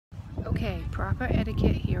Okay, proper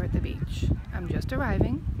etiquette here at the beach. I'm just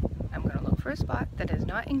arriving. I'm going to look for a spot that is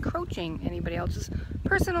not encroaching anybody else's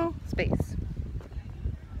personal space.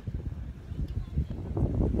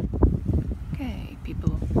 Okay,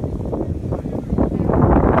 people.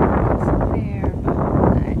 There, but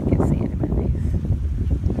I get sand in my face.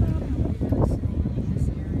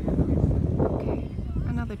 Okay,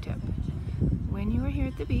 another tip. When you are here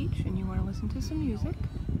at the beach and you want to listen to some music,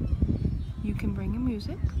 you can bring your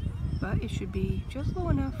music, but it should be just low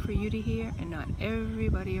enough for you to hear and not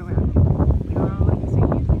everybody around you. We don't all like the same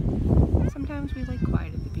music. Sometimes we like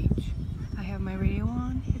quiet at the beach. I have my radio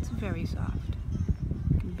on. It's very soft.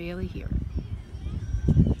 You can barely hear it.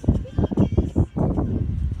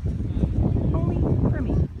 Only for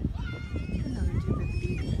me. Another tip at the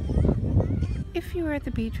beach. If you are at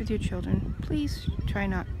the beach with your children, please try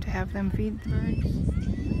not to have them feed the birds.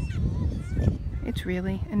 It's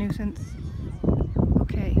really a nuisance.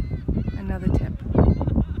 Okay, another tip.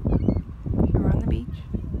 If you're on the beach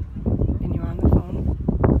and you're on the phone,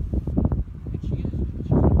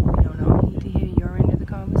 we don't all need to hear your end of the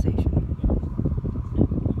conversation.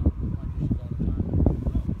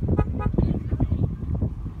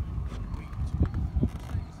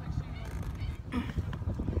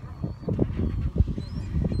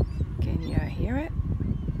 Can you hear it?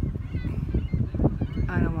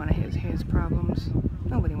 I don't want to hear his problems.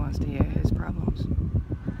 Nobody wants to hear his problems.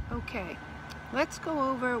 Okay, let's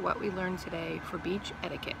go over what we learned today for beach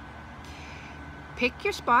etiquette. Pick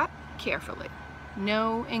your spot carefully.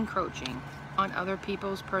 No encroaching on other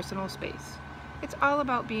people's personal space. It's all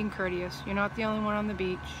about being courteous. You're not the only one on the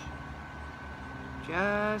beach.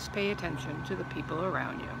 Just pay attention to the people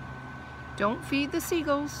around you. Don't feed the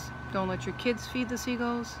seagulls. Don't let your kids feed the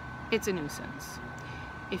seagulls. It's a nuisance.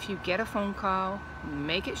 If you get a phone call,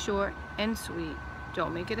 make it short and sweet.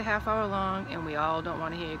 Don't make it a half hour long, and we all don't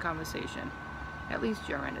want to hear your conversation. At least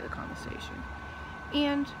your end of the conversation.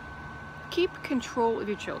 And keep control of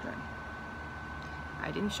your children.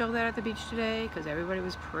 I didn't show that at the beach today because everybody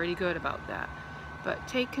was pretty good about that. But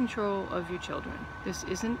take control of your children. This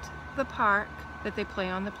isn't the park that they play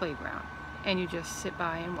on the playground, and you just sit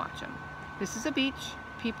by and watch them. This is a beach.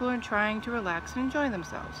 People are trying to relax and enjoy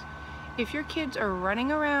themselves. If your kids are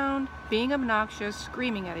running around, being obnoxious,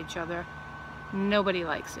 screaming at each other, nobody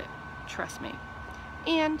likes it. Trust me.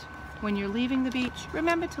 And when you're leaving the beach,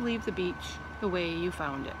 remember to leave the beach the way you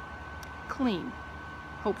found it. Clean,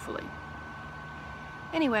 hopefully.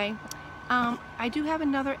 Anyway, I do have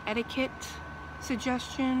another etiquette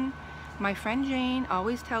suggestion. My friend Jane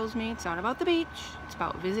always tells me it's not about the beach, it's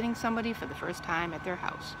about visiting somebody for the first time at their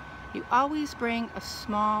house. You always bring a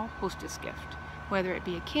small hostess gift. Whether it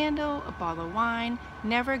be a candle, a bottle of wine,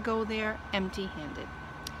 never go there empty-handed.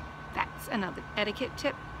 That's another etiquette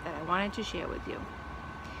tip that I wanted to share with you.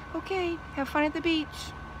 Okay, have fun at the beach.